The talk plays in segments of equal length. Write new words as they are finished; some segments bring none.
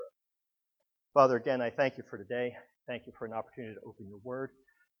Father, again, I thank you for today. Thank you for an opportunity to open your word.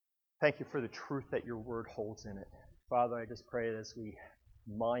 Thank you for the truth that your word holds in it. Father, I just pray that as we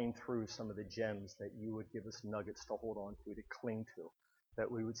mine through some of the gems that you would give us nuggets to hold on to cling to,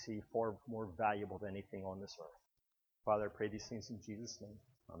 that we would see far more valuable than anything on this earth. Father, I pray these things in Jesus' name.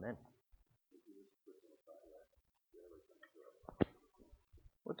 Amen.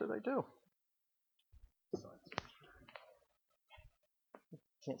 What did I do?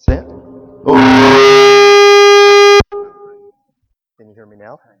 Can't say it. Oh. Can you hear me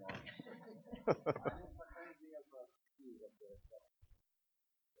now?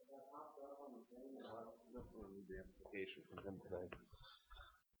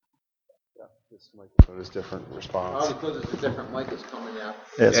 This microphone is different response. Oh, because it's a different mic is coming out.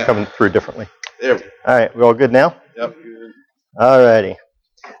 Yeah, it's coming through differently. There. All right, we all good now? Yep. All righty.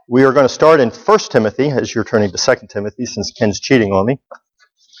 We are going to start in 1 Timothy, as you're turning to 2 Timothy, since Ken's cheating on me.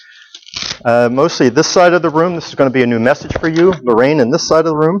 Mostly this side of the room, this is going to be a new message for you. Lorraine, in this side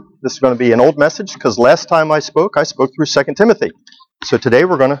of the room, this is going to be an old message, because last time I spoke through 2 Timothy. So today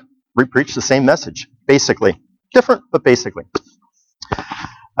we're going to re-preach the same message, basically. Different, but basically.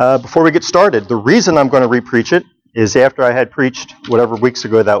 Before we get started, the reason I'm going to re-preach it is after I had preached whatever weeks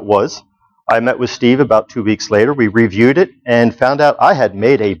ago that was, I met with Steve about 2 weeks later. We reviewed it and found out I had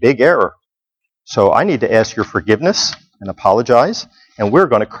made a big error. So I need to ask your forgiveness and apologize, and we're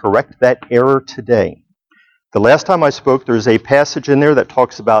going to correct that error today. The last time I spoke, there's a passage in there that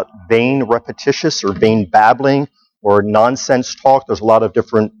talks about vain repetitious or vain babbling or nonsense talk. There's a lot of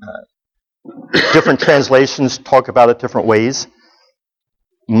different translations talk about it different ways.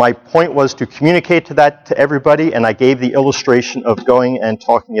 My point was to communicate to everybody, and I gave the illustration of going and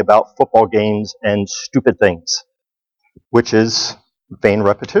talking about football games and stupid things, which is vain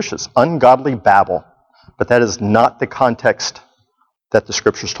repetitious, ungodly babble. But that is not the context that the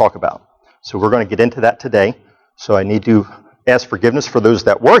scriptures talk about. So we're going to get into that today. So I need to ask forgiveness for those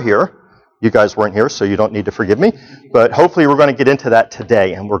that were here. You guys weren't here, so you don't need to forgive me. But hopefully we're going to get into that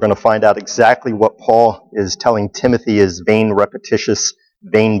today, and we're going to find out exactly what Paul is telling Timothy is vain repetitious,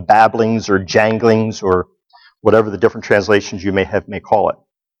 vain babblings or janglings or whatever the different translations you may call it.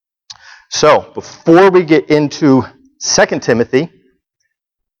 So before we get into 2 Timothy,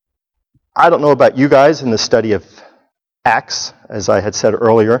 I don't know about you guys in the study of Acts, as I had said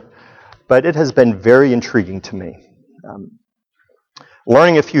earlier, but it has been very intriguing to me.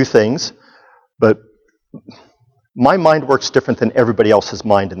 Learning a few things, but my mind works different than everybody else's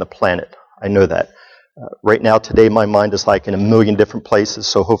mind in the planet. I know that. Right now, today, my mind is like in a million different places,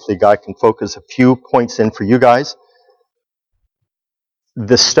 so hopefully God can focus a few points in for you guys.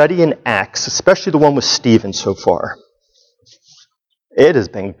 The study in Acts, especially the one with Stephen so far, it has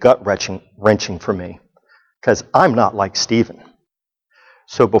been gut-wrenching for me, because I'm not like Stephen.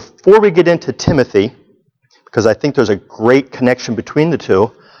 So before we get into Timothy, because I think there's a great connection between the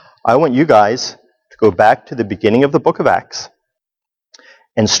two, I want you guys to go back to the beginning of the book of Acts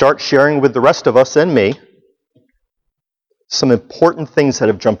and start sharing with the rest of us and me some important things that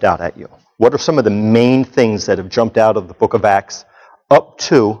have jumped out at you. What are some of the main things that have jumped out of the book of Acts up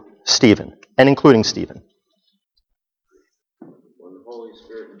to Stephen, and including Stephen? When the Holy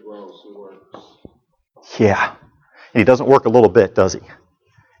Spirit indwells, He works. Yeah. And He doesn't work a little bit, does He?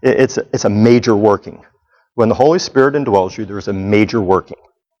 It's a major working. When the Holy Spirit indwells you, there's a major working.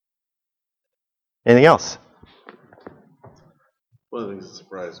 Anything else? One of the things that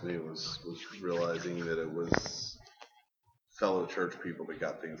surprised me was realizing that it was fellow church people that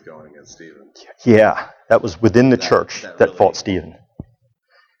got things going against Stephen. Yeah, that was within the church that really fought Stephen.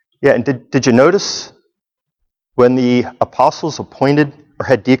 Yeah, and did you notice when the apostles appointed or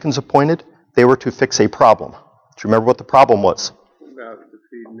had deacons appointed, they were to fix a problem? Do you remember what the problem was? About the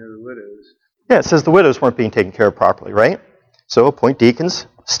feeding of the widows. Yeah, it says the widows weren't being taken care of properly, right? So appoint deacons.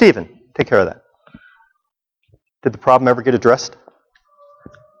 Stephen, take care of that. Did the problem ever get addressed?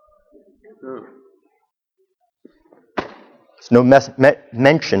 No. There's no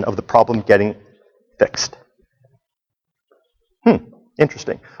mention of the problem getting fixed.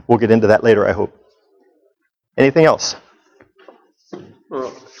 Interesting. We'll get into that later, I hope. Anything else?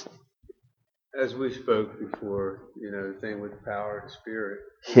 Well, as we spoke before, the thing with power and spirit.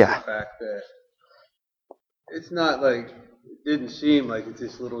 Yeah. The fact that it's not like, it didn't seem like it's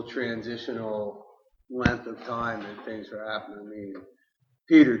this little transitional length of time that things are happening. I mean,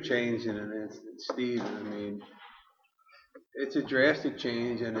 Peter changed in an instant. Stephen, I mean, it's a drastic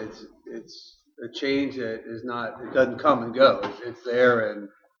change, and it's a change that is not, it doesn't come and go. It's there, and,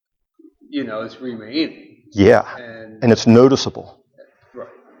 it's remaining. Yeah, and it's noticeable. Right.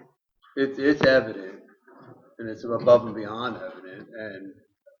 It's evident, and it's above and beyond evident, and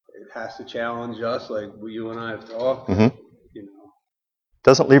it has to challenge us, like you and I have talked. Mhm. You know,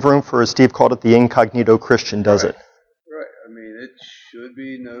 Doesn't leave room for, as Steve called it, the incognito Christian, does it? right? I mean, it should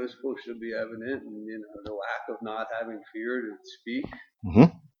be noticeable, should be evident, and the lack of not having fear to speak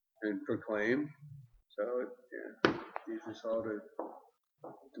Mhm. and proclaim. So these are all to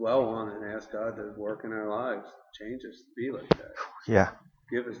dwell on and ask God to work in our lives, change us to be like that, Yeah.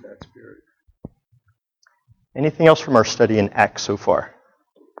 give us that spirit. Anything else from our study in Acts so far?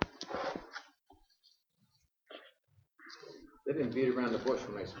 They didn't beat around the bush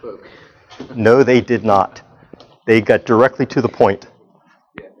when I spoke. No, they did not. They got directly to the point.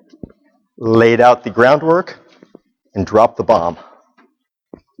 Yeah. Laid out the groundwork and dropped the bomb.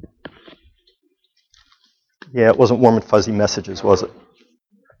 Yeah, it wasn't warm and fuzzy messages, was it?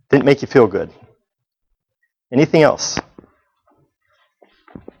 Didn't make you feel good. Anything else?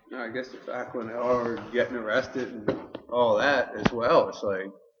 No, I guess the fact when they are getting arrested and all that as well, it's like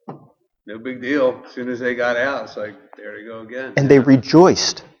no big deal. As soon as they got out, it's like there they go again. And they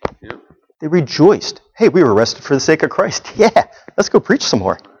rejoiced. Yeah. They rejoiced. Hey, we were arrested for the sake of Christ. Yeah, let's go preach some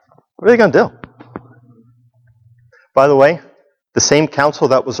more. What are they going to do? By the way, the same council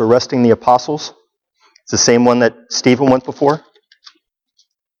that was arresting the apostles, it's the same one that Stephen went before.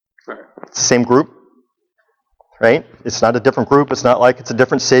 It's the same group, right? It's not a different group. It's not like it's a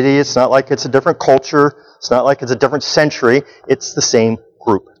different city. It's not like it's a different culture. It's not like it's a different century. It's the same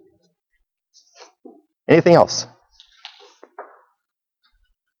group. Anything else?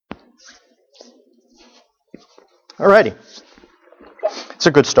 Alrighty. It's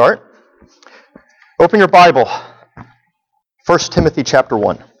a good start. Open your Bible. 1 Timothy chapter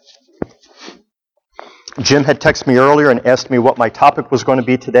 1. Jim had texted me earlier and asked me what my topic was going to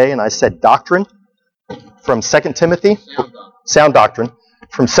be today, and I said doctrine from 2 Timothy. Sound doctrine.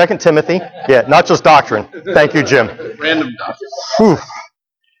 From 2 Timothy. Yeah, not just doctrine. Thank you, Jim. Random doctrine. Whew.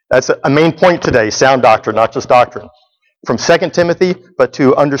 That's a main point today, sound doctrine, not just doctrine. From 2 Timothy, but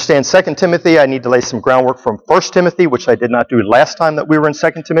to understand 2 Timothy, I need to lay some groundwork from 1 Timothy, which I did not do last time that we were in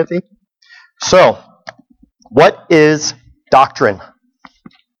 2 Timothy. So, what is doctrine?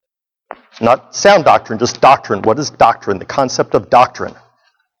 Not sound doctrine, just doctrine. What is doctrine? The concept of doctrine.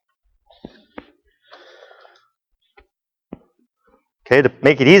 Okay, to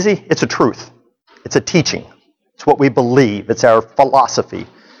make it easy, it's a truth. It's a teaching. It's what we believe. It's our philosophy.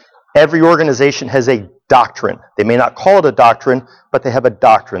 Every organization has a doctrine. They may not call it a doctrine, but they have a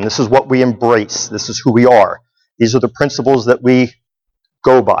doctrine. This is what we embrace. This is who we are. These are the principles that we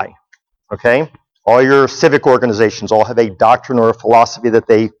go by. Okay? All your civic organizations all have a doctrine or a philosophy that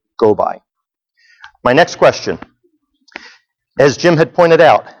they go by. My next question, as Jim had pointed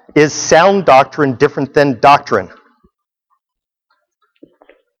out, is sound doctrine different than doctrine?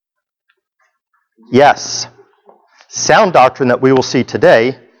 Yes. Sound doctrine that we will see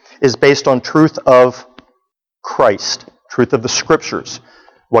today is based on truth of Christ, truth of the Scriptures,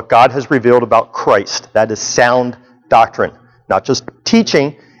 what God has revealed about Christ. That is sound doctrine. Not just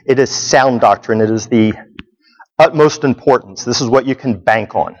teaching, it is sound doctrine. It is the utmost importance. This is what you can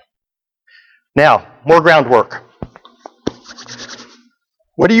bank on. Now, more groundwork.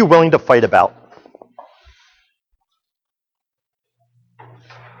 What are you willing to fight about?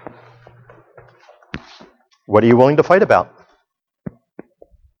 What are you willing to fight about?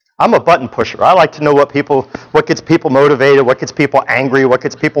 I'm a button pusher. I like to know what gets people motivated, what gets people angry, what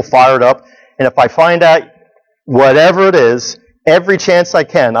gets people fired up. And if I find out whatever it is, every chance I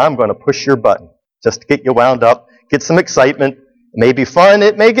can, I'm going to push your button just to get you wound up, get some excitement. It may be fun.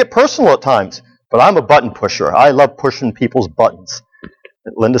 It may get personal at times. But I'm a button pusher. I love pushing people's buttons.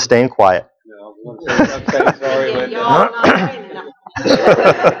 Linda's staying quiet. No, I'm saying sorry, Linda.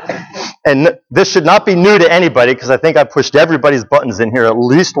 And this should not be new to anybody because I think I pushed everybody's buttons in here at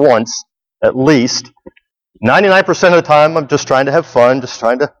least once. At least. 99% of the time I'm just trying to have fun, just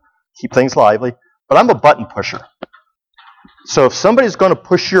trying to keep things lively. But I'm a button pusher. So if somebody's going to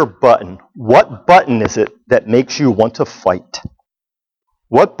push your button, what button is it that makes you want to fight?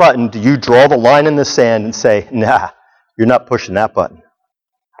 What button do you draw the line in the sand and say, nah, you're not pushing that button.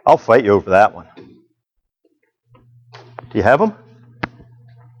 I'll fight you over that one. Do you have them?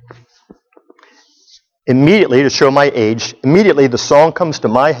 Immediately, to show my age, immediately the song comes to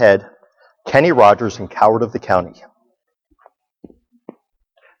my head, Kenny Rogers and Coward of the County.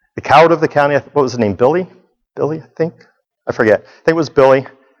 The Coward of the County, what was his name, Billy? Billy, I think? I forget. I think it was Billy.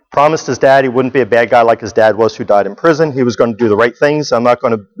 Promised his dad he wouldn't be a bad guy like his dad was who died in prison. He was going to do the right things. I'm not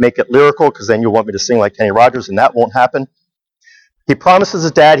going to make it lyrical because then you'll want me to sing like Kenny Rogers and that won't happen. He promises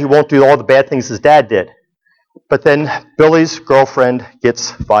his dad he won't do all the bad things his dad did. But then Billy's girlfriend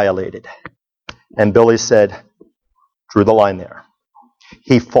gets violated. And Billy said, drew the line there.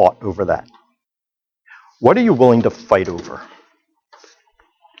 He fought over that. What are you willing to fight over?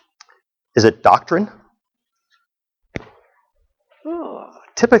 Is it doctrine?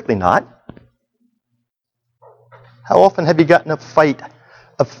 Typically not. How often have you gotten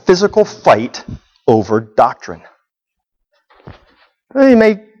a physical fight over doctrine? Well, you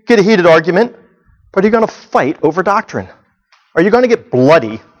may get a heated argument, but are you going to fight over doctrine? Are you going to get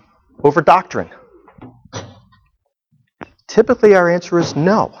bloody over doctrine? Typically, our answer is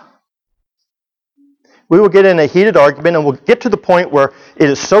no. We will get in a heated argument, and we'll get to the point where it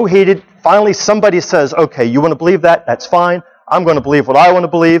is so heated, finally somebody says, okay, you want to believe that? That's fine. I'm going to believe what I want to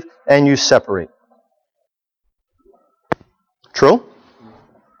believe, and you separate. True?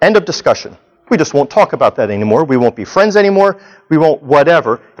 End of discussion. We just won't talk about that anymore. We won't be friends anymore. We won't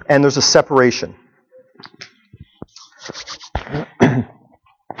whatever, and there's a separation.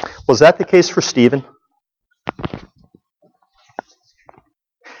 Was that the case for Stephen?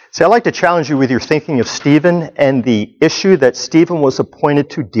 See, I'd like to challenge you with your thinking of Stephen and the issue that Stephen was appointed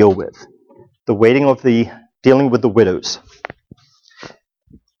to deal with, the dealing with the widows.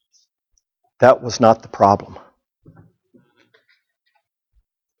 That was not the problem.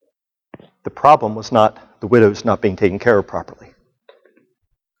 The problem was not the widows not being taken care of properly.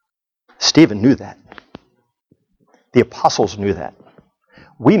 Stephen knew that. The apostles knew that.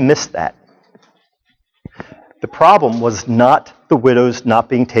 We missed that. The problem was not the widows not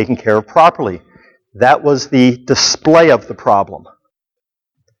being taken care of properly. That was the display of the problem.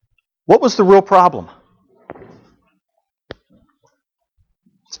 What was the real problem?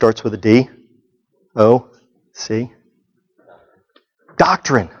 Starts with a D. O. C.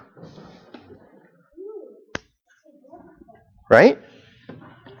 Doctrine. Right?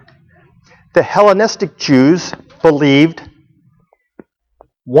 The Hellenistic Jews believed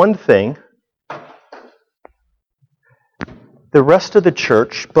one thing. The rest of the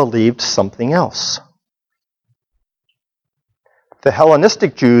church believed something else. The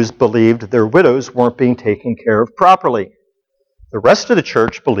Hellenistic Jews believed their widows weren't being taken care of properly. The rest of the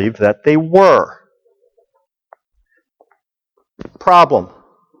church believed that they were. Problem.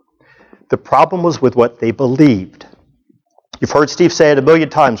 The problem was with what they believed. You've heard Steve say it a million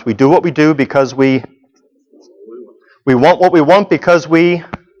times. We do what we do because we want what we want because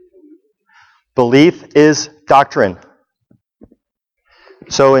belief is doctrine.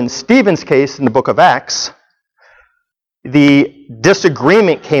 So in Stephen's case, in the book of Acts, the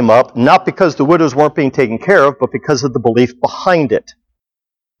disagreement came up not because the widows weren't being taken care of, but because of the belief behind it.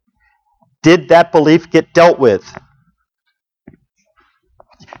 Did that belief get dealt with?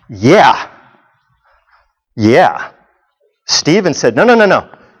 Yeah. Stephen said, no.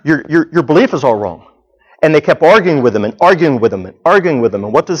 Your belief is all wrong. And they kept arguing with him and arguing with him and arguing with him.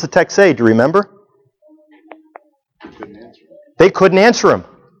 And what does the text say? Do you remember? They couldn't answer him.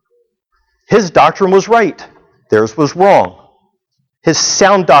 His doctrine was right. Theirs was wrong. His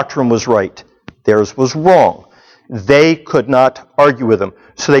sound doctrine was right. Theirs was wrong. They could not argue with him.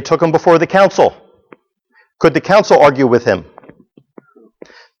 So they took him before the council. Could the council argue with him?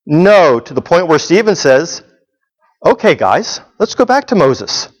 No, to the point where Stephen says, okay, guys, let's go back to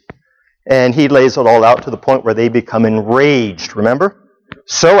Moses. And he lays it all out to the point where they become enraged, remember?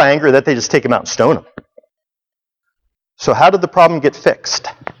 So angry that they just take him out and stone him. So how did the problem get fixed?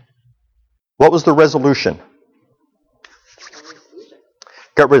 What was the resolution?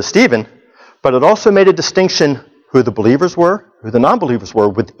 Got rid of Stephen, but it also made a distinction who the believers were, who the non-believers were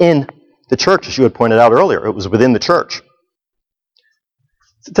within the church, as you had pointed out earlier. It was within the church.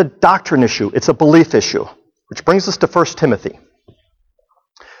 It's a doctrine issue. It's a belief issue, which brings us to 1 Timothy.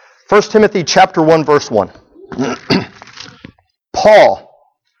 1 Timothy chapter 1, verse 1. Paul,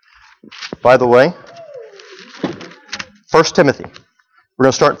 by the way, 1 Timothy. We're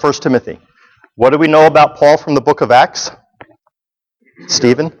going to start in 1 Timothy. What do we know about Paul from the book of Acts?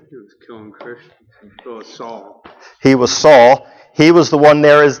 Stephen? He was killing Christians. So was Saul. He was Saul. He was the one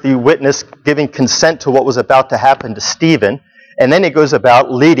there as the witness giving consent to what was about to happen to Stephen. And then it goes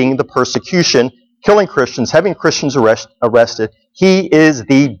about leading the persecution, killing Christians, having Christians arrested. He is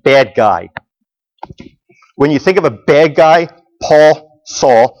the bad guy. When you think of a bad guy,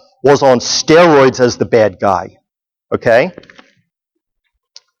 Saul, was on steroids as the bad guy. Okay?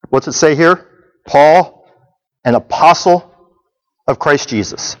 What's it say here? Paul, an apostle of Christ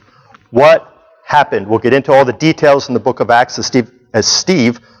Jesus. What happened? We'll get into all the details in the book of Acts as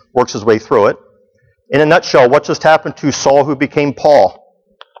Steve works his way through it. In a nutshell, what just happened to Saul who became Paul?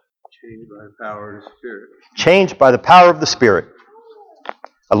 Changed by the power of the Spirit. Changed by the power of the Spirit.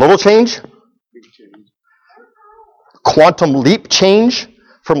 A little change? Big change. Quantum leap change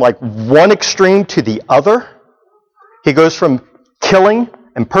from like one extreme to the other. He goes from killing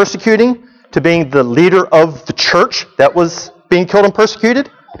and persecuting, to being the leader of the church that was being killed and persecuted,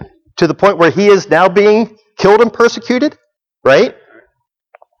 to the point where he is now being killed and persecuted, right?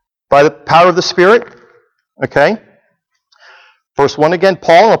 By the power of the Spirit. Okay? Verse 1 again,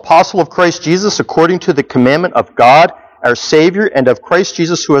 Paul, an apostle of Christ Jesus, according to the commandment of God, our Savior, and of Christ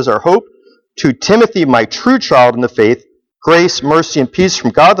Jesus, who is our hope, to Timothy, my true child in the faith, grace, mercy, and peace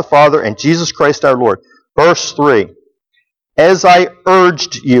from God the Father and Jesus Christ our Lord. Verse 3, as I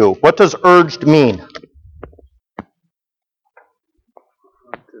urged you. What does urged mean?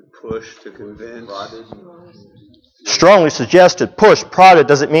 To push, to convince. Strongly suggested, push, prodded.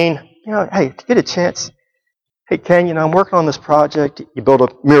 Does it mean, hey, get a chance. Hey, Ken, I'm working on this project. You build a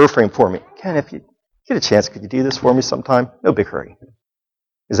mirror frame for me. Ken, if you get a chance, could you do this for me sometime? No big hurry.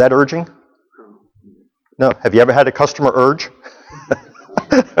 Is that urging? No. Have you ever had a customer urge?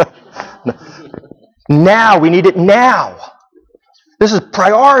 No. Now, we need it now. This is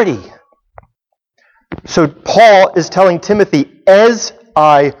priority. So Paul is telling Timothy, as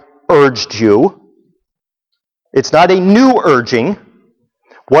I urged you, it's not a new urging.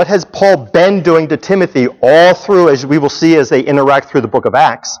 What has Paul been doing to Timothy all through, as we will see as they interact through the book of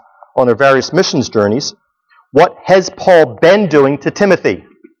Acts on their various missions journeys? What has Paul been doing to Timothy?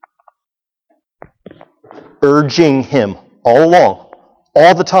 Urging him all along,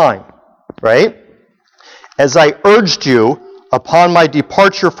 all the time, right? As I urged you upon my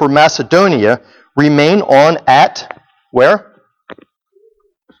departure for Macedonia, remain on at, where?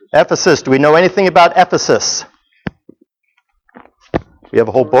 Ephesus. Do we know anything about Ephesus? We have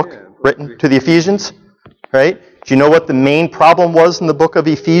a whole book written to the Ephesians, right? Do you know what the main problem was in the book of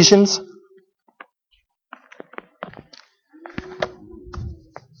Ephesians?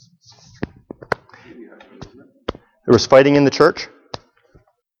 There was fighting in the church.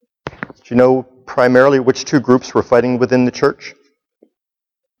 Do you know primarily which two groups were fighting within the church?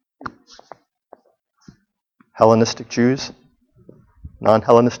 Hellenistic Jews,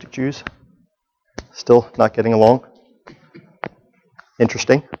 non-Hellenistic Jews. Still not getting along.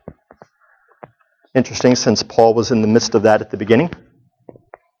 Interesting. Interesting, since Paul was in the midst of that at the beginning.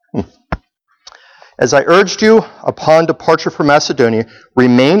 As I urged you upon departure from Macedonia,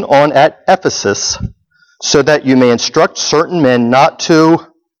 remain on at Ephesus, so that you may instruct certain men not to,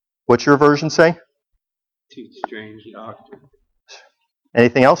 what's your version say? Teach strange doctrine.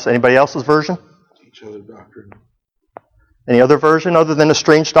 Anything else? Anybody else's version? Teach other doctrine. Any other version other than a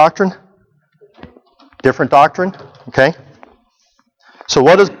strange doctrine? Different doctrine? Okay. So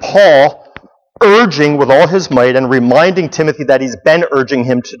what is Paul urging with all his might and reminding Timothy that he's been urging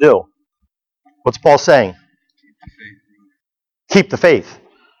him to do? What's Paul saying? Keep the faith.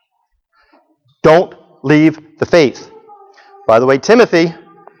 Don't leave the faith. By the way, Timothy,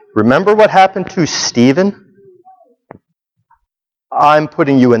 remember what happened to Stephen? I'm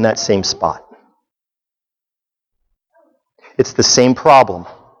putting you in that same spot. It's the same problem.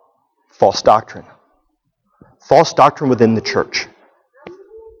 False doctrine. False doctrine within the church.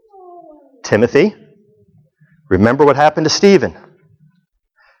 Timothy, remember what happened to Stephen.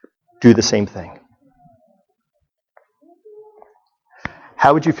 Do the same thing.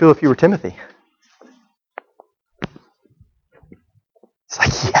 How would you feel if you were Timothy? It's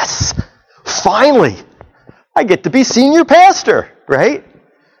like, yes, finally, I get to be senior pastor, right?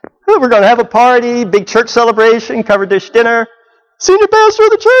 We're going to have a party, big church celebration, covered dish dinner, senior pastor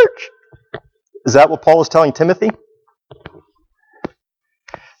of the church. Is that what Paul is telling Timothy?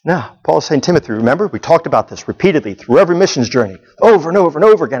 No, Paul is saying, Timothy, remember, we talked about this repeatedly through every missions journey, over and over and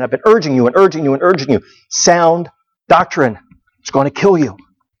over again. I've been urging you and urging you and urging you. Sound doctrine. It's going to kill you.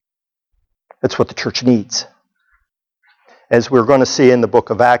 That's what the church needs. As we're going to see in the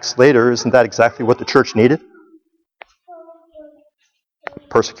book of Acts later, isn't that exactly what the church needed?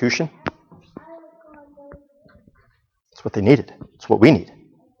 Persecution. That's what they needed. It's what we need.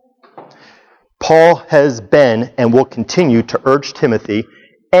 Paul has been and will continue to urge Timothy,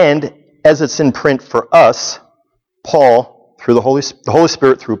 and as it's in print for us, Paul, through the Holy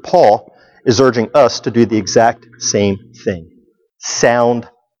Spirit through Paul, is urging us to do the exact same thing. Sound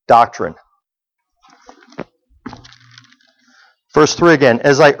doctrine. Verse 3 again,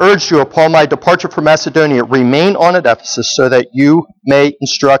 as I urged you upon my departure from Macedonia, remain on at Ephesus so that you may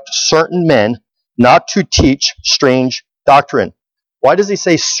instruct certain men not to teach strange doctrine. Why does he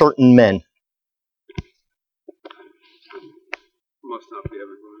say certain men? Must not be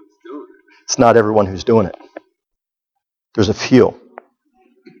everyone who's doing it. It's not everyone who's doing it. There's a few.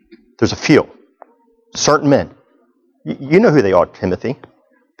 There's a few. Certain men. You know who they are, Timothy.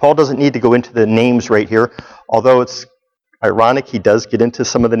 Paul doesn't need to go into the names right here, although it's ironic he does get into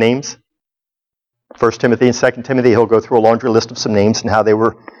some of the names. 1 Timothy and 2 Timothy, he'll go through a laundry list of some names and how they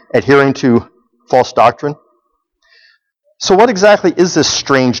were adhering to false doctrine. So what exactly is this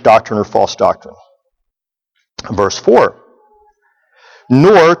strange doctrine or false doctrine? Verse 4.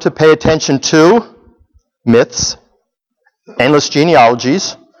 Nor to pay attention to myths, endless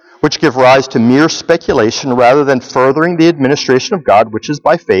genealogies, which give rise to mere speculation rather than furthering the administration of God, which is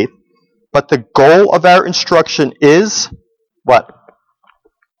by faith. But the goal of our instruction is what?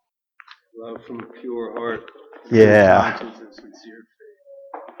 Love from a pure heart. Yeah. Conscience and sincere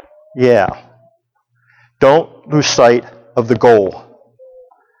faith. Yeah. Don't lose sight of the goal.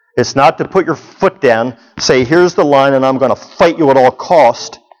 It's not to put your foot down, say, here's the line, and I'm going to fight you at all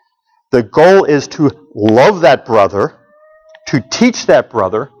cost. The goal is to love that brother, to teach that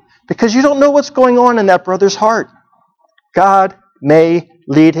brother, because you don't know what's going on in that brother's heart. God may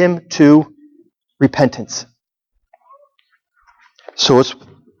lead him to repentance. So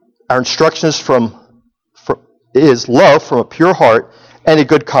our instruction is love from a pure heart and a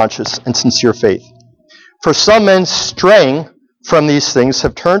good conscience and sincere faith. For some men straying from these things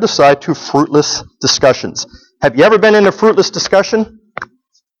have turned aside to fruitless discussions. Have you ever been in a fruitless discussion?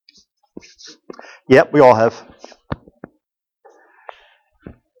 Yep, we all have.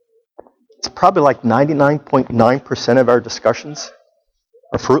 It's probably like 99.9% of our discussions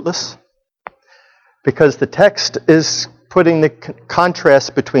are fruitless, because the text is putting the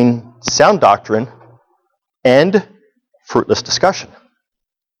contrast between sound doctrine and fruitless discussion.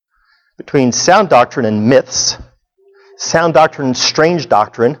 Between sound doctrine and myths, sound doctrine and strange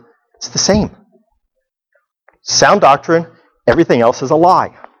doctrine, it's the same. Sound doctrine, everything else is a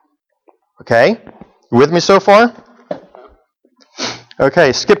lie. Okay? You with me so far?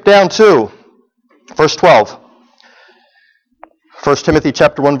 Okay, skip down to verse 12. 1 Timothy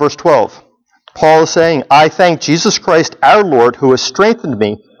chapter 1, verse 12. Paul is saying, I thank Jesus Christ our Lord, who has strengthened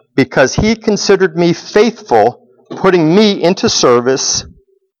me, because he considered me faithful, putting me into service,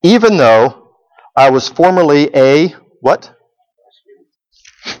 even though I was formerly a, what?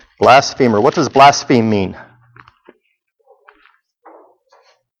 Blasphemer. What does blaspheme mean?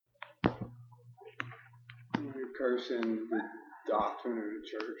 You're cursing the doctrine of the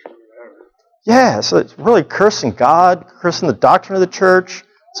church or whatever. Yeah, so it's really cursing God, cursing the doctrine of the church.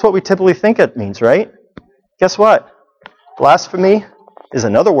 That's what we typically think it means, right? Guess what? Blasphemy is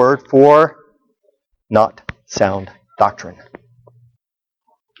another word for not sound doctrine.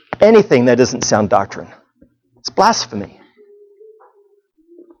 Anything that isn't sound doctrine, it's blasphemy.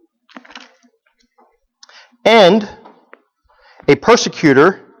 And a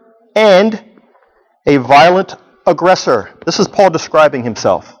persecutor and a violent aggressor. This is Paul describing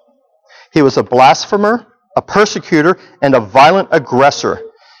himself. He was a blasphemer, a persecutor, and a violent aggressor.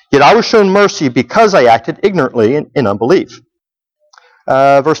 Yet I was shown mercy because I acted ignorantly in unbelief.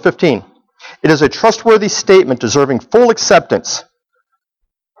 Verse 15. It is a trustworthy statement deserving full acceptance.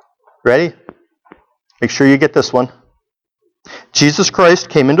 Ready? Make sure you get this one. Jesus Christ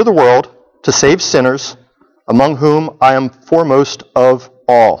came into the world to save sinners, among whom I am foremost of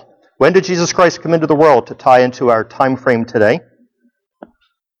all. When did Jesus Christ come into the world to tie into our time frame today?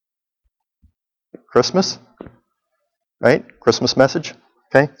 Christmas? Right? Christmas message?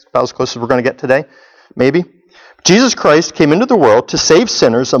 Okay, it's about as close as we're going to get today. Maybe. Jesus Christ came into the world to save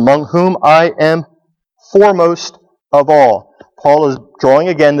sinners, among whom I am foremost of all. Paul is drawing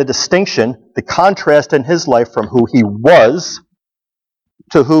again the distinction, the contrast in his life from who he was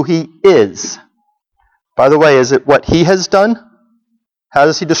to who he is. By the way, is it what he has done? How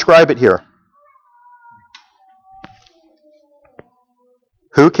does he describe it here?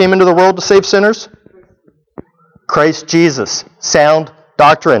 Who came into the world to save sinners? Christ Jesus. Sound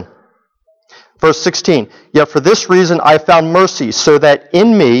doctrine. Verse 16, yet for this reason I found mercy, so that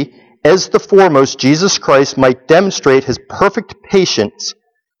in me, as the foremost, Jesus Christ might demonstrate his perfect patience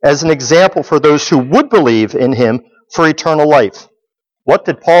as an example for those who would believe in him for eternal life. What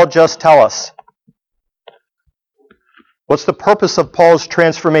did Paul just tell us? What's the purpose of Paul's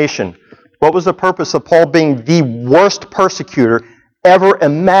transformation? What was the purpose of Paul being the worst persecutor ever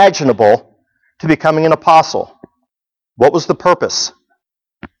imaginable to becoming an apostle? What was the purpose?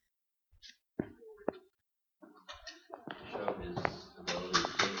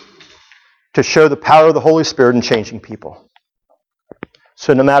 To show the power of the Holy Spirit in changing people.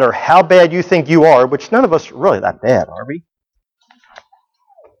 So no matter how bad you think you are, which none of us are really that bad, are we?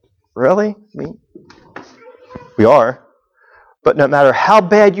 Really? I mean, we are. But no matter how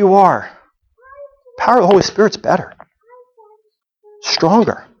bad you are, the power of the Holy Spirit's better.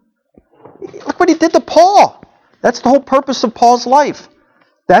 Stronger. Look what he did to Paul. That's the whole purpose of Paul's life.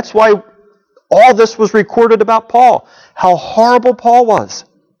 That's why all this was recorded about Paul. How horrible Paul was.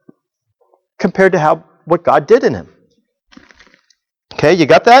 compared to what God did in him. Okay, you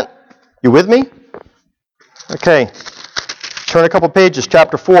got that? You with me? Okay. Turn a couple pages,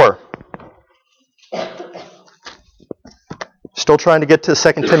 chapter 4. Still trying to get to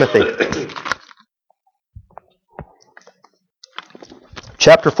 2 Timothy.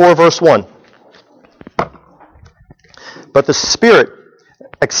 Chapter 4, verse 1. But the Spirit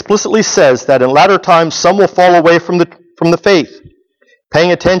explicitly says that in latter times some will fall away from the faith,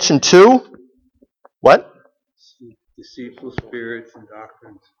 paying attention to what? Deceitful spirits and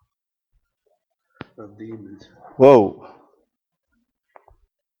doctrines of demons. Whoa.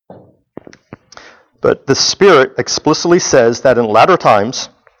 But the Spirit explicitly says that in latter times,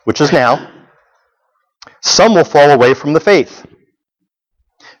 which is now, some will fall away from the faith,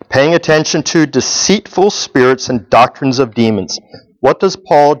 paying attention to deceitful spirits and doctrines of demons. What does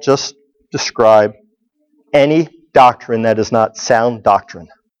Paul just describe? Any doctrine that is not sound doctrine.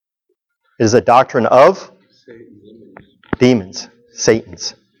 It is a doctrine of demons,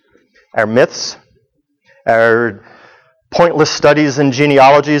 Satan's. Our myths, our pointless studies and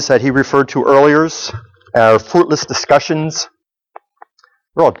genealogies that he referred to earlier, our fruitless discussions,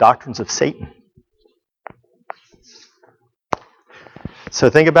 they're all doctrines of Satan. So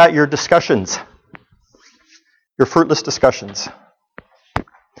think about your discussions, your fruitless discussions.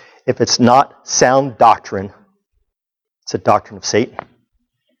 If it's not sound doctrine, it's a doctrine of Satan.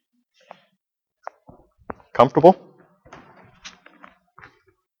 Comfortable?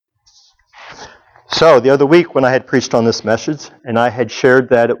 So the other week when I had preached on this message and I had shared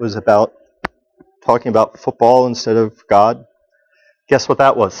that it was about talking about football instead of God, guess what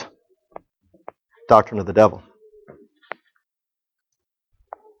that was? Doctrine of the devil.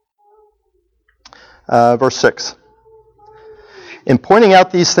 Verse 6. In pointing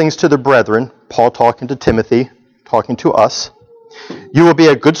out these things to the brethren, Paul talking to Timothy, talking to us, you will be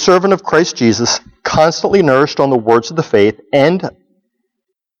a good servant of Christ Jesus, constantly nourished on the words of the faith and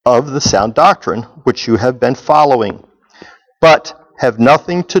of the sound doctrine which you have been following, but have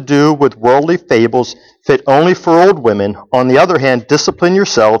nothing to do with worldly fables fit only for old women. On the other hand, discipline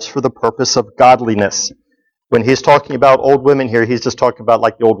yourselves for the purpose of godliness. When he's talking about old women here, he's just talking about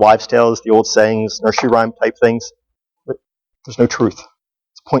like the old wives' tales, the old sayings, nursery rhyme type things. But there's no truth.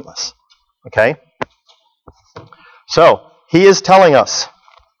 It's pointless. Okay? So, he is telling us,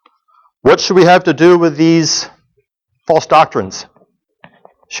 what should we have to do with these false doctrines?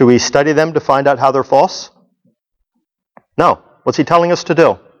 Should we study them to find out how they're false? No. What's he telling us to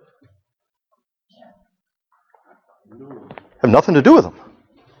do? Have nothing to do with them.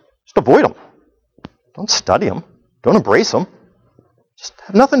 Just avoid them. Don't study them. Don't embrace them. Just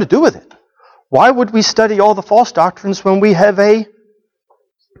have nothing to do with it. Why would we study all the false doctrines when we have a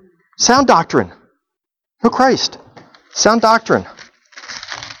sound doctrine? No Christ. Sound doctrine.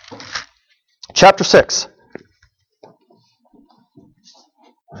 Chapter 6.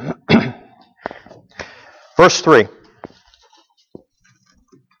 Verse 3.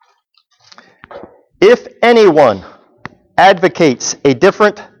 If anyone advocates a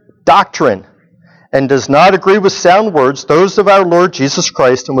different doctrine and does not agree with sound words, those of our Lord Jesus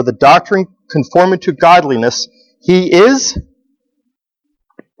Christ, and with a doctrine conforming to godliness, he is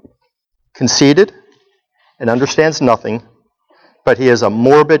conceited and understands nothing, but he has a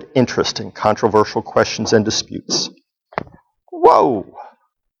morbid interest in controversial questions and disputes. Whoa!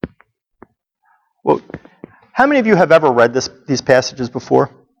 Well, how many of you have ever read these passages before?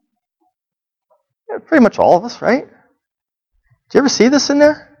 Yeah, pretty much all of us, right? Did you ever see this in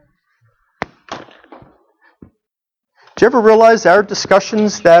there? Do you ever realize our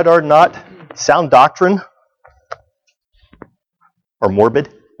discussions that are not sound doctrine are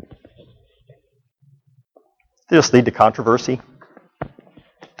morbid? They just lead to controversy.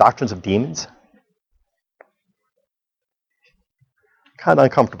 Doctrines of demons. Kind of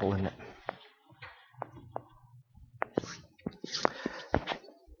uncomfortable, isn't it?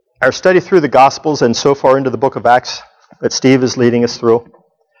 Our study through the Gospels and so far into the book of Acts that Steve is leading us through,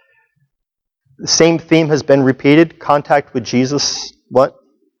 the same theme has been repeated. Contact with Jesus, what?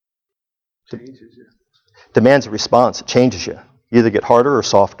 Changes you. Demands a response. It changes you. You either get harder or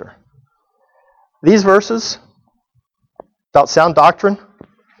softer. These verses about sound doctrine.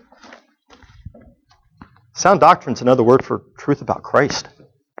 Sound doctrine is another word for truth about Christ.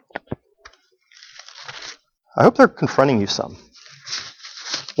 I hope they're confronting you some,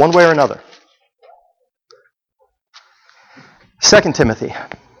 one way or another. 2 Timothy,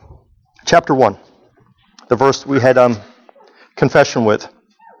 chapter 1, the verse we had confession with.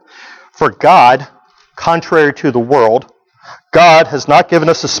 For God, contrary to the world, God has not given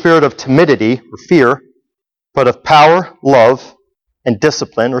us a spirit of timidity or fear, but of power, love, and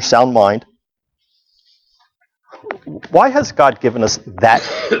discipline or sound mind. Why has God given us that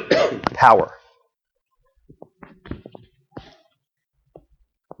power?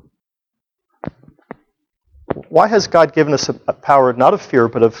 Why has God given us a power not of fear,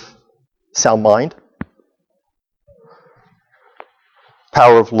 but of sound mind?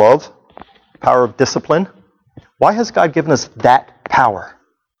 Power of love? Power of discipline? Why has God given us that power?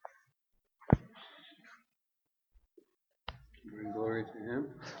 Bring glory to Him.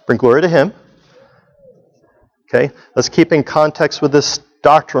 Bring glory to Him. Okay, let's keep in context with this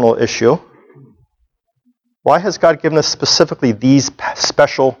doctrinal issue. Why has God given us specifically these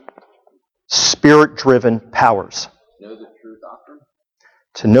special Spirit-driven powers? Know the true doctrine.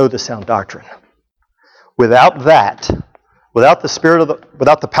 To know the sound doctrine. Without that, without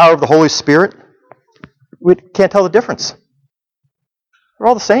the power of the Holy Spirit, we can't tell the difference. They're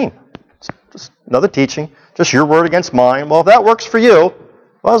all the same. It's just another teaching, just your word against mine. Well, if that works for you,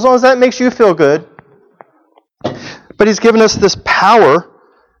 well, as long as that makes you feel good. But He's given us this power,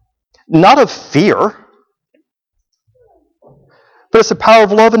 not of fear, but it's a power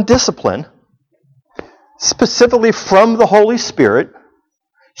of love and discipline, specifically from the Holy Spirit,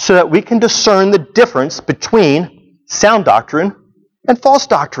 so that we can discern the difference between sound doctrine and false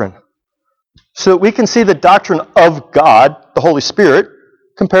doctrine. So that we can see the doctrine of God, the Holy Spirit,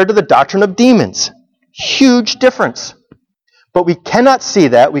 compared to the doctrine of demons. Huge difference. But we cannot see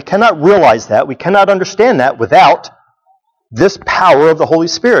that, we cannot realize that, we cannot understand that without this power of the Holy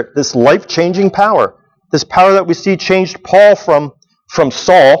Spirit, this life-changing power, this power that we see changed Paul from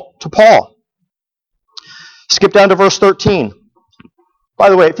Saul to Paul. Skip down to verse 13. By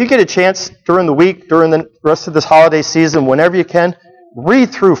the way, if you get a chance during the week, during the rest of this holiday season, whenever you can, read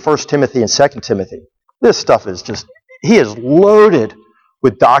through 1 Timothy and 2 Timothy. This stuff is just, he is loaded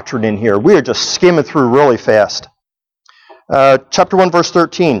with doctrine in here. We are just skimming through really fast. Chapter 1, verse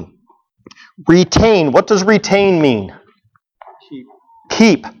 13. Retain. What does retain mean?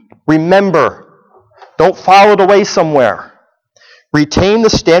 Keep. Remember. Don't file it away somewhere. Retain the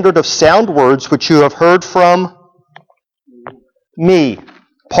standard of sound words which you have heard from me.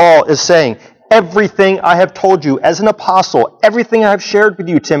 Paul is saying, everything I have told you as an apostle, everything I have shared with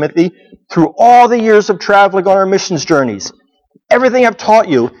you, Timothy, through all the years of traveling on our missions journeys, everything I've taught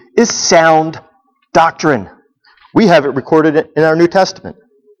you is sound doctrine. We have it recorded in our New Testament.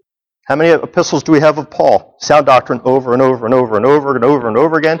 How many epistles do we have of Paul? Sound doctrine over and over and over and over and over and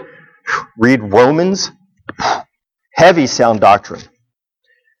over again. Read Romans. Heavy sound doctrine.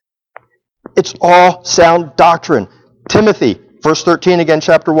 It's all sound doctrine. Timothy, verse 13 again,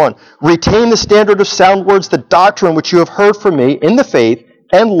 chapter 1. Retain the standard of sound words, the doctrine which you have heard from me in the faith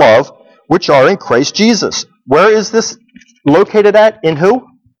and love which are in Christ Jesus. Where is this located at? In who?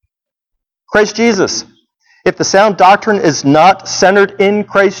 Christ Jesus. If the sound doctrine is not centered in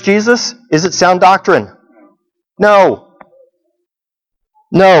Christ Jesus, is it sound doctrine? No.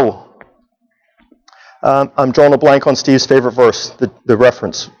 No. I'm drawing a blank on Steve's favorite verse, the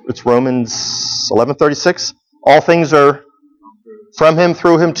reference. It's Romans 11:36. All things are from Him,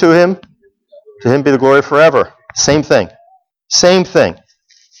 through Him, to Him. To Him be the glory forever. Same thing. Same thing.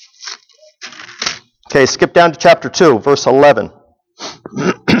 Okay, skip down to chapter 2, verse 11.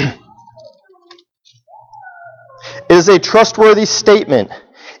 It is a trustworthy statement.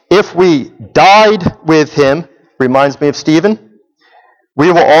 If we died with Him, reminds me of Stephen,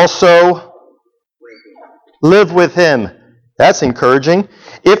 we will also live with Him. That's encouraging.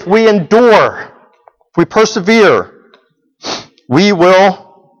 If we endure, if we persevere, we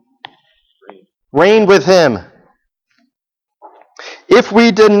will reign with Him. If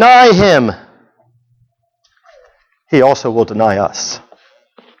we deny Him, He also will deny us.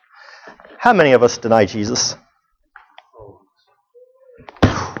 How many of us deny Jesus?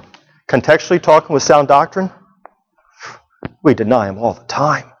 Contextually talking with sound doctrine, we deny Him all the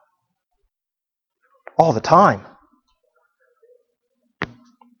time. All the time.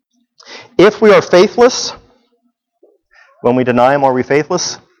 If we are faithless, when we deny Him, are we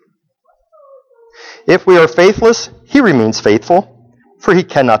faithless? If we are faithless, He remains faithful, for He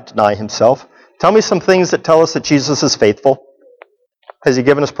cannot deny Himself. Tell me some things that tell us that Jesus is faithful. Has He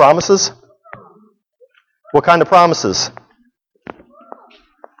given us promises? What kind of promises?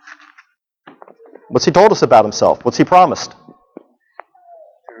 What's He told us about Himself? What's He promised?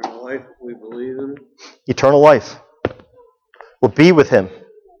 Eternal life, we believe in. Eternal life. We'll be with Him.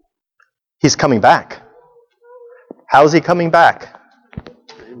 He's coming back. How is He coming back?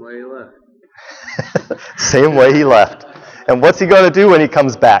 Same way He left. Same way He left. And what's He going to do when He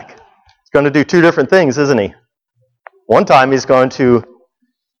comes back? He's going to do two different things, isn't He? One time He's going to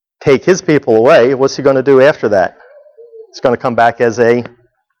take His people away. What's He going to do after that? He's going to come back as a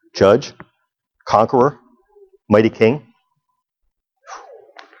judge, conqueror, Mighty King.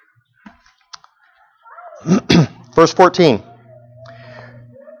 Verse 14.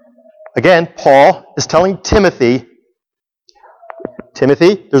 Again, Paul is telling Timothy,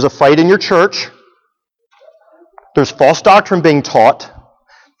 there's a fight in your church. There's false doctrine being taught.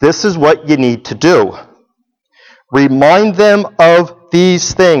 This is what you need to do. Remind them of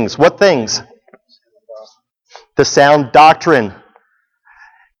these things. What things? The sound doctrine.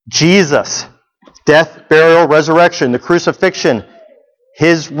 Jesus, death, burial, resurrection, the crucifixion,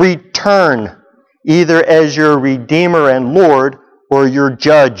 his return, either as your Redeemer and Lord or your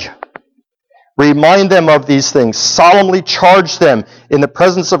Judge. Remind them of these things. Solemnly charge them in the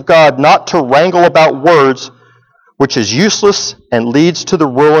presence of God not to wrangle about words, which is useless and leads to the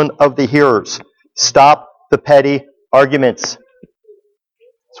ruin of the hearers. Stop the petty arguments.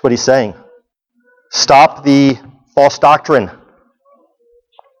 That's what he's saying. Stop the false doctrine.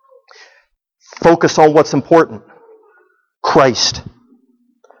 Focus on what's important. Christ.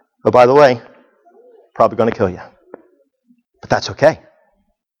 Oh, by the way, probably going to kill you. But that's okay.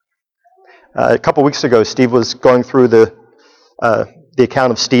 A couple weeks ago, Steve was going through the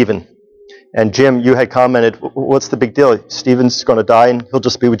account of Stephen. And Jim, you had commented, what's the big deal? Stephen's going to die and he'll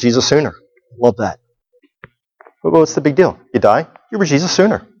just be with Jesus sooner. Love that. But what's the big deal? You die, you're with Jesus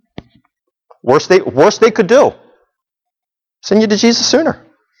sooner. Worst they could do. Send you to Jesus sooner.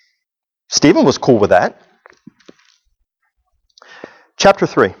 Stephen was cool with that. Chapter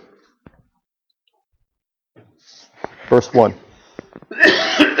 3. Verse 1.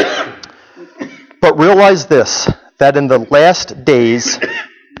 But realize this, that in the last days,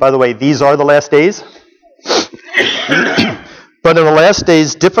 by the way, these are the last days. But in the last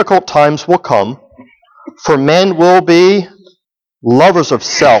days, difficult times will come, for men will be lovers of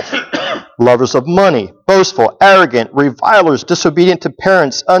self, lovers of money, boastful, arrogant, revilers, disobedient to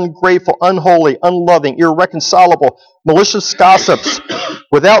parents, ungrateful, unholy, unloving, irreconcilable, malicious gossips,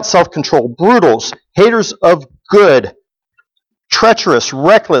 without self-control, brutals, haters of good, treacherous,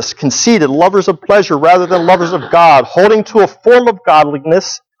 reckless, conceited, lovers of pleasure rather than lovers of God, holding to a form of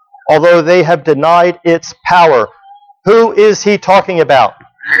godliness, although they have denied its power. Who is he talking about?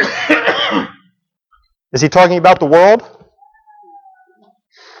 Is he talking about the world?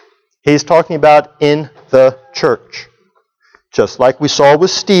 He's talking about in the church. Just like we saw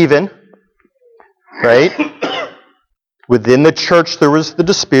with Stephen, right? Within the church there was the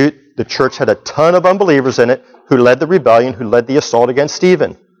dispute. The church had a ton of unbelievers in it who led the rebellion, who led the assault against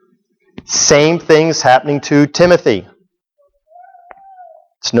Stephen. Same things happening to Timothy.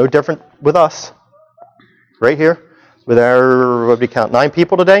 It's no different with us. Right here, with our, what do we count, 9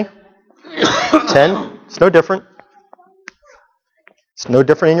 people today? 10? It's no different. It's no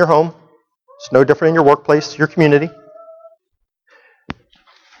different in your home. It's no different in your workplace, your community.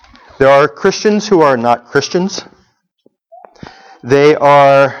 There are Christians who are not Christians. They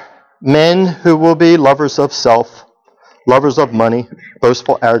are men who will be lovers of self, lovers of money,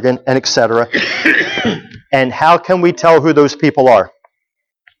 boastful, arrogant, and etc. And how can we tell who those people are?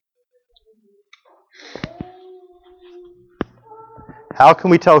 How can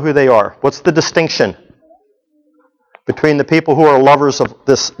we tell who they are? What's the distinction between the people who are lovers of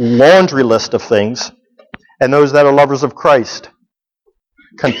this laundry list of things and those that are lovers of Christ?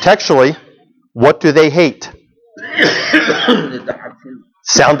 Contextually, what do they hate?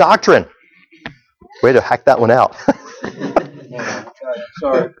 Sound doctrine. Way to hack that one out.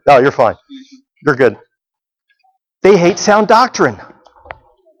 Sorry. No, you're fine. You're good. They hate sound doctrine.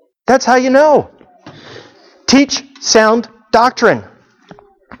 That's how you know. Teach sound doctrine.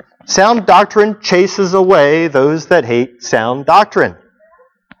 Sound doctrine chases away those that hate sound doctrine.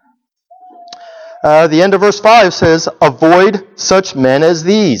 The end of verse 5 says, avoid such men as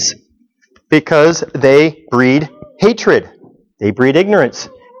these, because they breed hatred. They breed ignorance.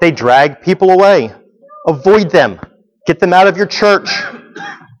 They drag people away. Avoid them. Get them out of your church.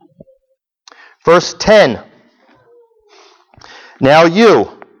 Verse 10. Now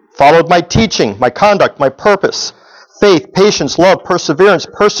you followed my teaching, my conduct, my purpose, faith, patience, love, perseverance,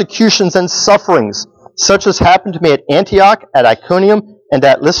 persecutions, and sufferings, such as happened to me at Antioch, at Iconium, and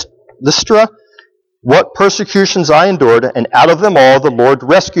at Lystra. What persecutions I endured, and out of them all the Lord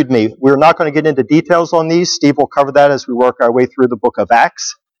rescued me. We're not going to get into details on these. Steve will cover that as we work our way through the book of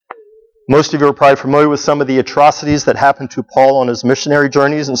Acts. Most of you are probably familiar with some of the atrocities that happened to Paul on his missionary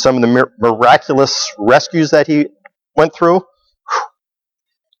journeys and some of the miraculous rescues that he went through.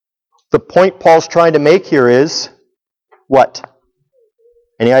 The point Paul's trying to make here is what?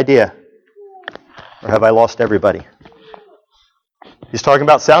 Any idea? Or have I lost everybody? He's talking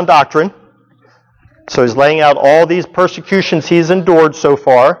about sound doctrine. So he's laying out all these persecutions he's endured so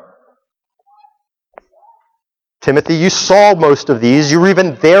far. Timothy, you saw most of these. You were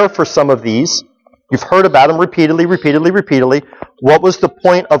even there for some of these. You've heard about them repeatedly. What was the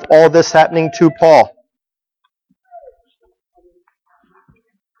point of all this happening to Paul?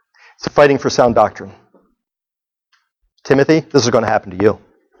 It's fighting for sound doctrine. Timothy, this is going to happen to you.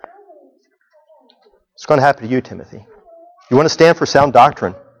 It's going to happen to you, Timothy. You want to stand for sound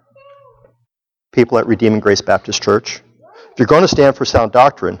doctrine, people at Redeeming Grace Baptist Church. If you're going to stand for sound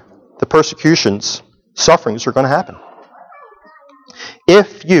doctrine, the persecutions, sufferings are going to happen.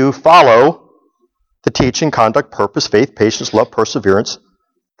 If you follow the teaching, conduct, purpose, faith, patience, love, perseverance,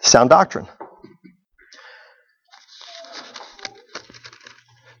 sound doctrine.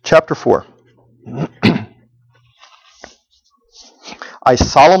 Chapter 4. I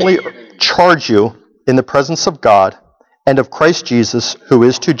solemnly charge you in the presence of God and of Christ Jesus, who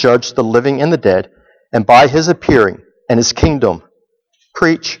is to judge the living and the dead, and by his appearing and his kingdom,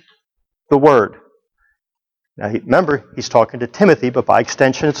 preach the word. Now, remember, he's talking to Timothy, but by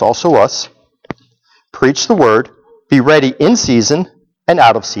extension, it's also us. Preach the word, be ready in season and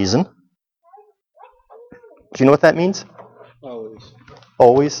out of season. Do you know what that means? Always.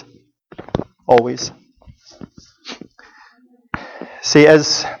 Always. Always. See, I'm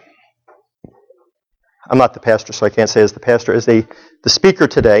not the pastor, so I can't say as the pastor. As the speaker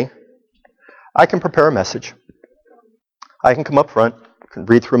today, I can prepare a message. I can come up front, can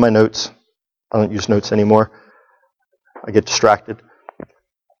read through my notes. I don't use notes anymore. I get distracted.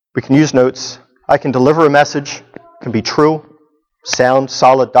 We can use notes. I can deliver a message. It can be true, sound,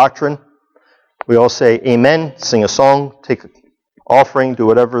 solid doctrine. We all say amen, sing a song, take an offering, do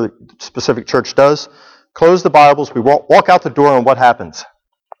whatever the specific church does. Close the Bibles. We walk out the door, and what happens?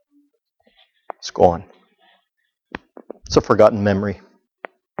 It's gone. It's a forgotten memory.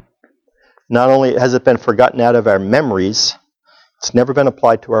 Not only has it been forgotten out of our memories, it's never been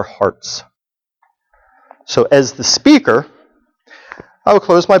applied to our hearts. So as the speaker, I will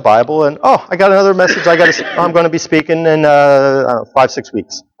close my Bible and, I got another message I'm going to be speaking in 5-6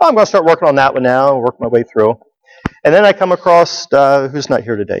 weeks. I'm going to start working on that one now, work my way through. And then I come across, who's not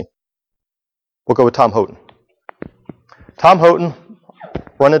here today? We'll go with Tom Houghton. Tom Houghton,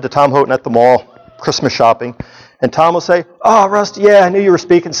 run into Tom Houghton at the mall, Christmas shopping, and Tom will say, Rusty, I knew you were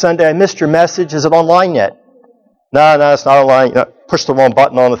speaking Sunday. I missed your message. Is it online yet? No, it's not online. Pushed the wrong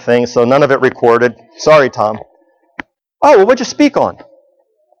button on the thing, so none of it recorded. Sorry, Tom. Oh, well, what'd you speak on?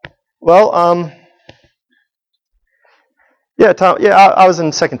 Well, Tom, I was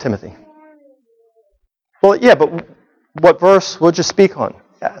in 2 Timothy. Well, yeah, but what verse would you speak on?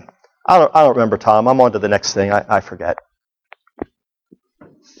 Yeah, I don't remember, Tom. I'm on to the next thing. I forget.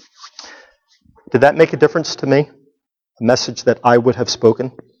 Did that make a difference to me? A message that I would have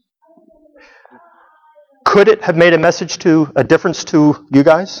spoken? Could it have made a difference to you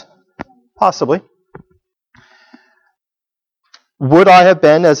guys? Possibly. Would I have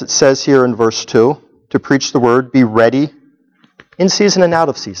been, as it says here in verse 2, to preach the word, be ready in season and out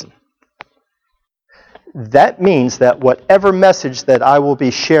of season? That means that whatever message that I will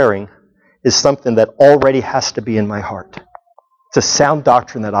be sharing is something that already has to be in my heart. It's a sound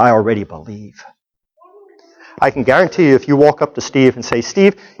doctrine that I already believe. I can guarantee you if you walk up to Steve and say,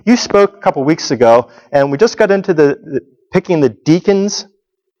 Steve, you spoke a couple weeks ago, and we just got into the picking the deacons,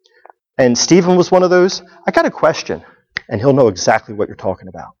 and Stephen was one of those. I got a question, and he'll know exactly what you're talking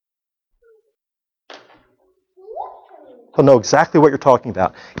about. He'll know exactly what you're talking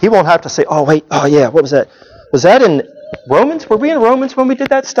about. He won't have to say, what was that? Was that in Romans? Were we in Romans when we did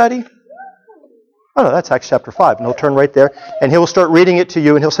that study? Oh, no, that's Acts chapter 5. And he'll turn right there, and he'll start reading it to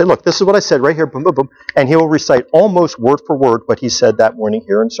you, and he'll say, look, this is what I said right here, boom, boom, boom. And he will recite almost word for word what he said that morning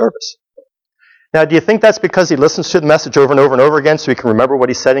here in service. Now, do you think that's because he listens to the message over and over and over again so he can remember what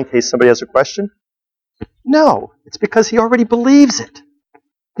he said in case somebody has a question? No, it's because he already believes it.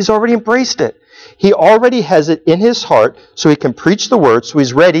 He's already embraced it. He already has it in his heart so he can preach the word, so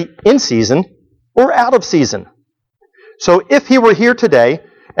he's ready in season or out of season. So if he were here today,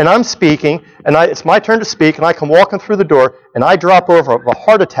 and I'm speaking, and it's my turn to speak, and I come walking through the door, and I drop over a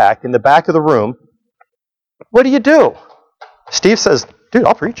heart attack in the back of the room, what do? Steve says, dude,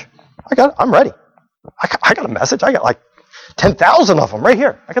 I'll preach. I'm ready. I got a message. I got like 10,000 of them right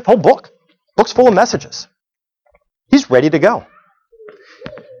here. I got the whole book. Book's full of messages. He's ready to go.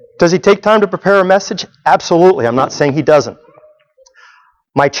 Does he take time to prepare a message? Absolutely. I'm not saying he doesn't.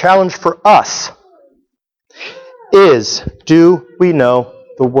 My challenge for us is, do we know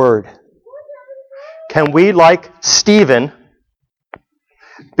the Word? Can we, like Stephen,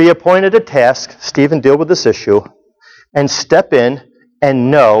 be appointed a task, Stephen, deal with this issue, and step in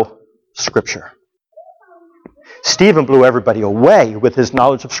and know Scripture? Stephen blew everybody away with his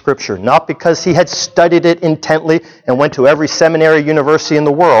knowledge of Scripture, not because he had studied it intently and went to every seminary university in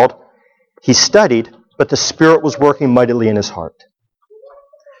the world. He studied, but the Spirit was working mightily in his heart.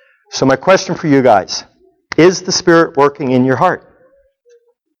 So my question for you guys, is the Spirit working in your heart?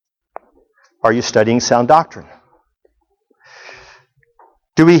 Are you studying sound doctrine?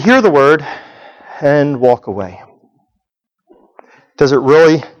 Do we hear the word and walk away? Does it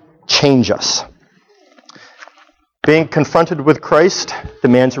really change us? Being confronted with Christ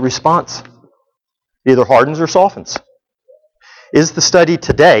demands a response. It either hardens or softens. Is the study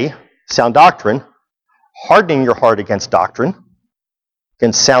today, sound doctrine, hardening your heart against doctrine,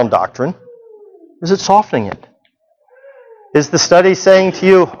 against sound doctrine? Or is it softening it? Is the study saying to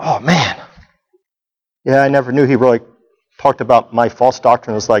you, oh man, yeah, I never knew he really talked about my false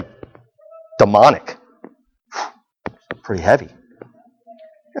doctrine was like demonic. Pretty heavy.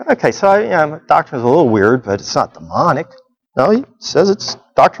 Okay, so my doctrine is a little weird, but it's not demonic. No, he says it's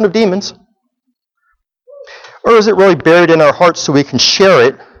doctrine of demons. Or is it really buried in our hearts so we can share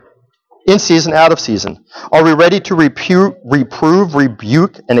it in season, out of season? Are we ready to reprove,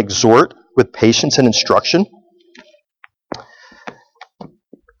 rebuke, and exhort with patience and instruction?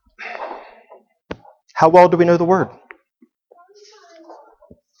 How well do we know the Word?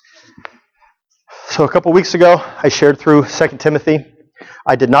 So a couple weeks ago, I shared through 2 Timothy.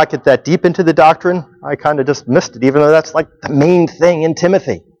 I did not get that deep into the doctrine. I kind of just missed it, even though that's like the main thing in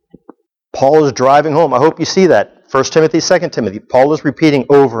Timothy. Paul is driving home. I hope you see that. 1 Timothy, 2 Timothy. Paul is repeating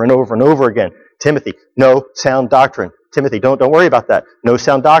over and over and over again. Timothy, no sound doctrine. Timothy, don't worry about that. No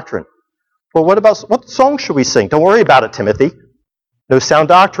sound doctrine. Well, what song should we sing? Don't worry about it, Timothy. No sound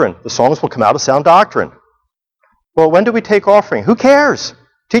doctrine. The songs will come out of sound doctrine. Well, when do we take offering? Who cares?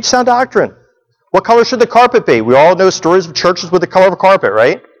 Teach sound doctrine. What color should the carpet be? We all know stories of churches with the color of a carpet,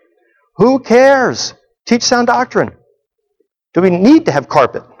 right? Who cares? Teach sound doctrine. Do we need to have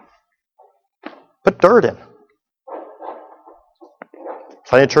carpet? Put dirt in.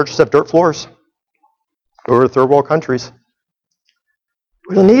 Plenty of churches have dirt floors. Go to third world countries.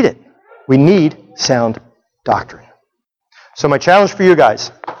 We don't need it. We need sound doctrine. So my challenge for you guys,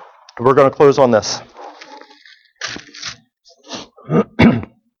 and we're going to close on this.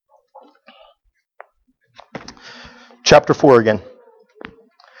 Chapter 4 again.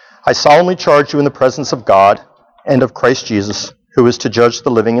 I solemnly charge you in the presence of God and of Christ Jesus, who is to judge the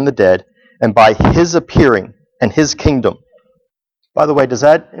living and the dead, and by his appearing and his kingdom. By the way, does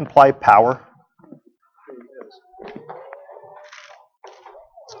that imply power?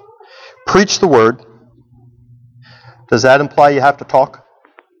 Preach the word. Does that imply you have to talk?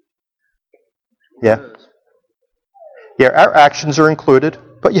 Yeah. Yeah, our actions are included,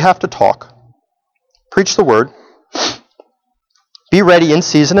 but you have to talk. Preach the word. Be ready in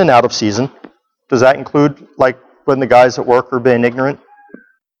season and out of season. Does that include, like, when the guys at work are being ignorant?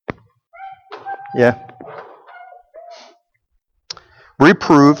 Yeah.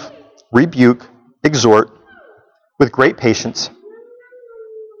 Reprove, rebuke, exhort with great patience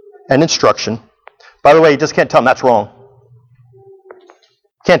and instruction. By the way, you just can't tell them that's wrong.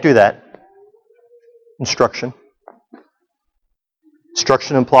 Can't do that. Instruction.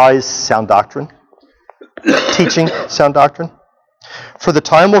 Instruction implies sound doctrine. Teaching sound doctrine. For the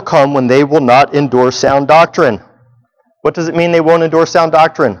time will come when they will not endure sound doctrine. What does it mean they won't endure sound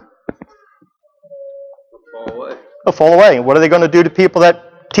doctrine? Fall away. They'll fall away. What are they going to do to people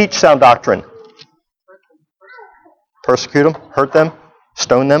that teach sound doctrine? Persecute them, hurt them,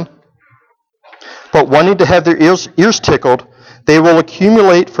 stone them. But wanting to have their ears tickled, they will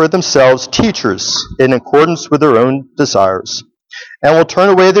accumulate for themselves teachers in accordance with their own desires, and will turn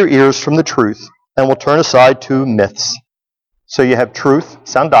away their ears from the truth, and will turn aside to myths. So you have truth,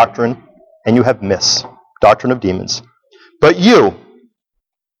 sound doctrine, and you have myths, doctrine of demons. But you,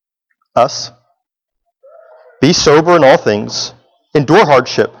 us, be sober in all things, endure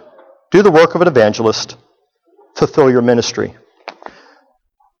hardship, do the work of an evangelist, fulfill your ministry.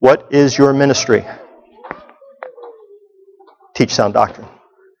 What is your ministry? Teach sound doctrine.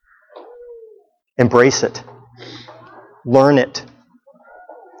 Embrace it. Learn it.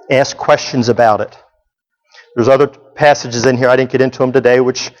 Ask questions about it. There's other passages in here, I didn't get into them today,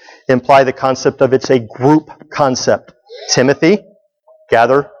 which imply the concept of it's a group concept. Timothy,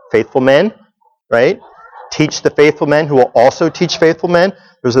 gather faithful men, right? Teach the faithful men who will also teach faithful men.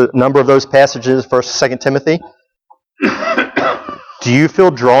 There's a number of those passages, 1st, 2nd Timothy. Do you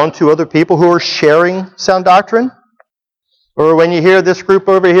feel drawn to other people who are sharing sound doctrine? Or when you hear this group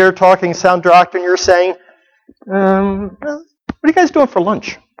over here talking sound doctrine, you're saying, what are you guys doing for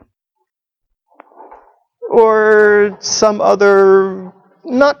lunch? Or some other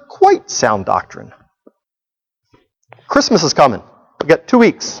not quite sound doctrine. Christmas is coming. We got 2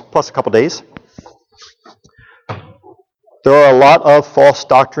 weeks plus a couple days. There are a lot of false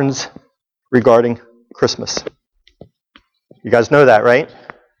doctrines regarding Christmas. You guys know that, right?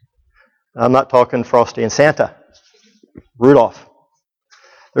 I'm not talking Frosty and Santa. Rudolph.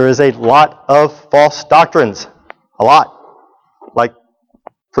 There is a lot of false doctrines. A lot. Like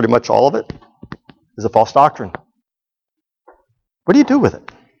pretty much all of it is a false doctrine. What do you do with it?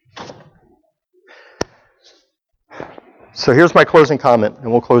 So here's my closing comment, and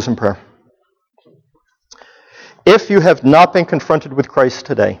we'll close in prayer. If you have not been confronted with Christ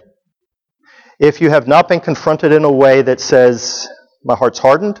today, if you have not been confronted in a way that says, my heart's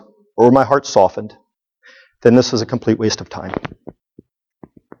hardened or my heart's softened, then this is a complete waste of time.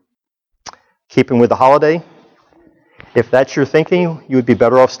 Keeping with the holiday, if that's your thinking, you would be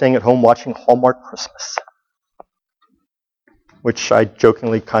better off staying at home watching Hallmark Christmas, which I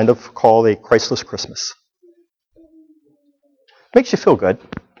jokingly kind of call a Christless Christmas. Makes you feel good,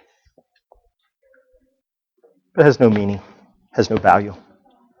 but has no meaning, has no value.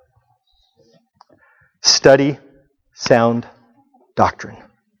 Study sound doctrine.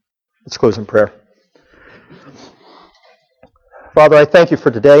 Let's close in prayer. Father, I thank you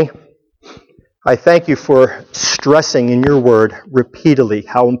for today. I thank you for stressing in your word repeatedly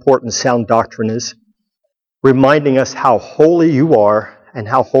how important sound doctrine is, reminding us how holy you are and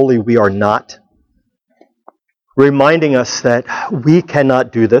how holy we are not, reminding us that we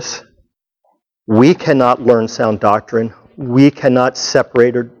cannot do this. We cannot learn sound doctrine. We cannot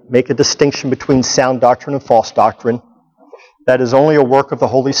separate or make a distinction between sound doctrine and false doctrine. That is only a work of the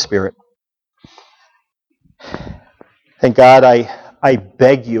Holy Spirit. And God, I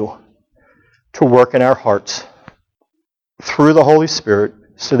beg you to work in our hearts through the Holy Spirit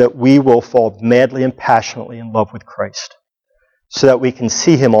so that we will fall madly and passionately in love with Christ, so that we can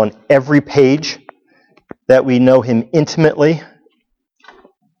see him on every page, that we know him intimately,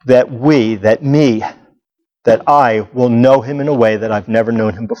 that I will know him in a way that I've never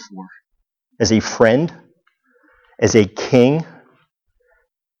known him before, as a friend, as a king,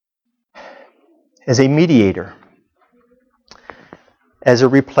 as a mediator, as a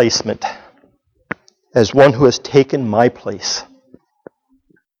replacement, as one who has taken my place.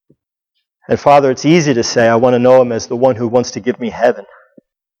 And Father, it's easy to say I want to know him as the one who wants to give me heaven.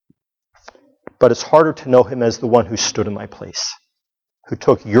 But it's harder to know him as the one who stood in my place, who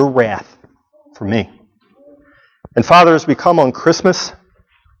took your wrath for me. And Father, as we come on Christmas,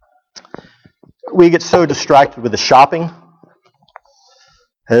 we get so distracted with the shopping.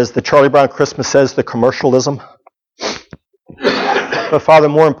 As the Charlie Brown Christmas says, the commercialism. But Father,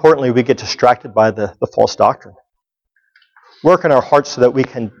 more importantly, we get distracted by the false doctrine. Work in our hearts so that we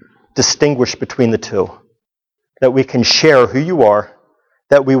can distinguish between the two, that we can share who you are,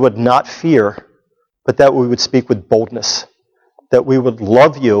 that we would not fear, but that we would speak with boldness, that we would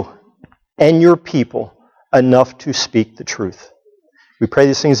love you and your people enough to speak the truth. We pray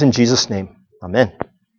these things in Jesus' name. Amen.